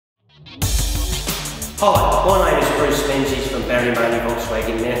Hi, my name is Bruce Menzies from Maney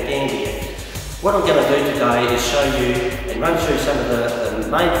Volkswagen, Mount Gambier. What I'm going to do today is show you and run through some of the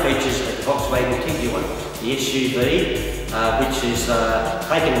main features of the Volkswagen Tiguan, the SUV, which is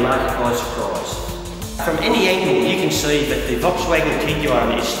taking the market by surprise. From any angle you can see that the Volkswagen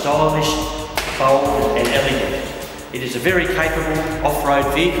Tiguan is stylish, bold and elegant. It is a very capable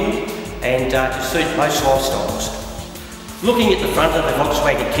off-road vehicle and to suit most lifestyles. Looking at the front of the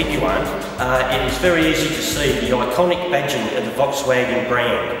Volkswagen Tiguan, it is very easy to see the iconic badging of the Volkswagen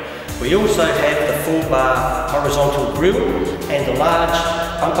brand. We also have the 4-bar horizontal grille and the large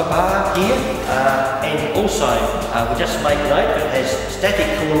bumper bar here, and also we just make note that it has static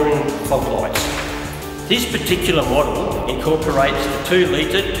cornering fog lights. This particular model incorporates the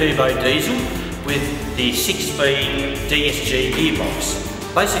 2-litre turbo diesel with the 6-speed DSG gearbox.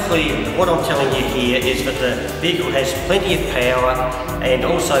 Basically, what I'm telling you here is that the vehicle has plenty of power and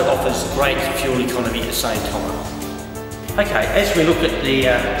also offers great fuel economy at the same time. Okay, as we look at the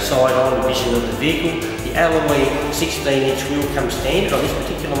side-on vision of the vehicle, the alloy 16-inch wheel comes standard on this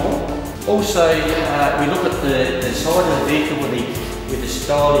particular model. Also, we look at the side of the vehicle with the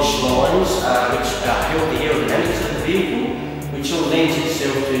stylish lines which help the aerodynamics of the vehicle, which all lends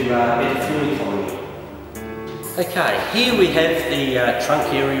itself to better fuel economy. Okay, here we have the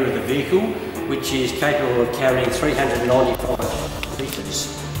trunk area of the vehicle, which is capable of carrying 395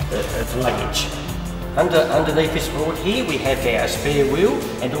 litres of luggage. Underneath this board here we have our spare wheel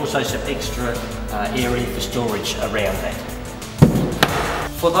and also some extra area for storage around that.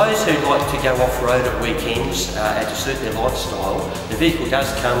 For those who like to go off-road at weekends and to suit their lifestyle, the vehicle does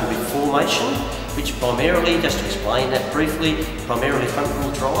come with formation, which primarily, just to explain that briefly, primarily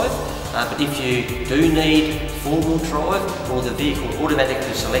front-wheel drive. But if you do need four-wheel drive, well, the vehicle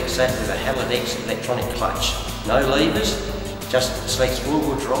automatically selects that with a Halidex electronic clutch. No levers, just selects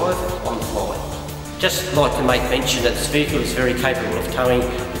four-wheel drive on the fly. Just like to make mention that this vehicle is very capable of towing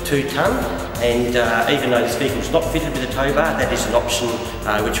the 2-tonne, and even though this vehicle is not fitted with a tow bar, that is an option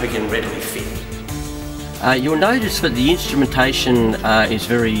which we can readily fit. You'll notice that the instrumentation is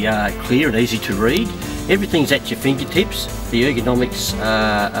very clear and easy to read. Everything's at your fingertips. The ergonomics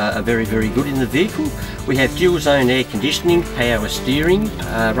are very, very good in the vehicle. We have dual zone air conditioning, power steering,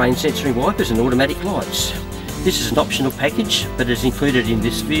 rain sensoring wipers and automatic lights. This is an optional package, but is included in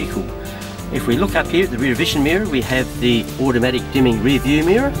this vehicle. If we look up here at the rear vision mirror, we have the automatic dimming rear view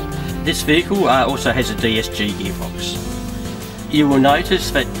mirror. This vehicle also has a DSG gearbox. You will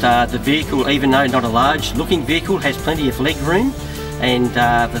notice that the vehicle, even though not a large looking vehicle, has plenty of leg room, and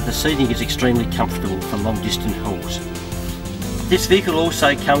that the seating is extremely comfortable for long distance hauls. This vehicle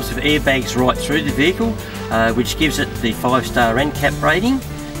also comes with airbags right through the vehicle, which gives it the 5-star NCAP rating.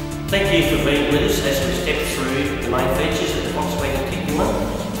 Thank you for being with us as we step through the main features of the Volkswagen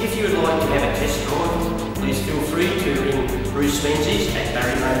Tiguan. If you would like to have a test drive, please feel free to ring Bruce Menzies at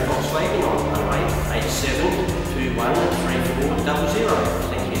Maney Volkswagen on 08 87 21 3400.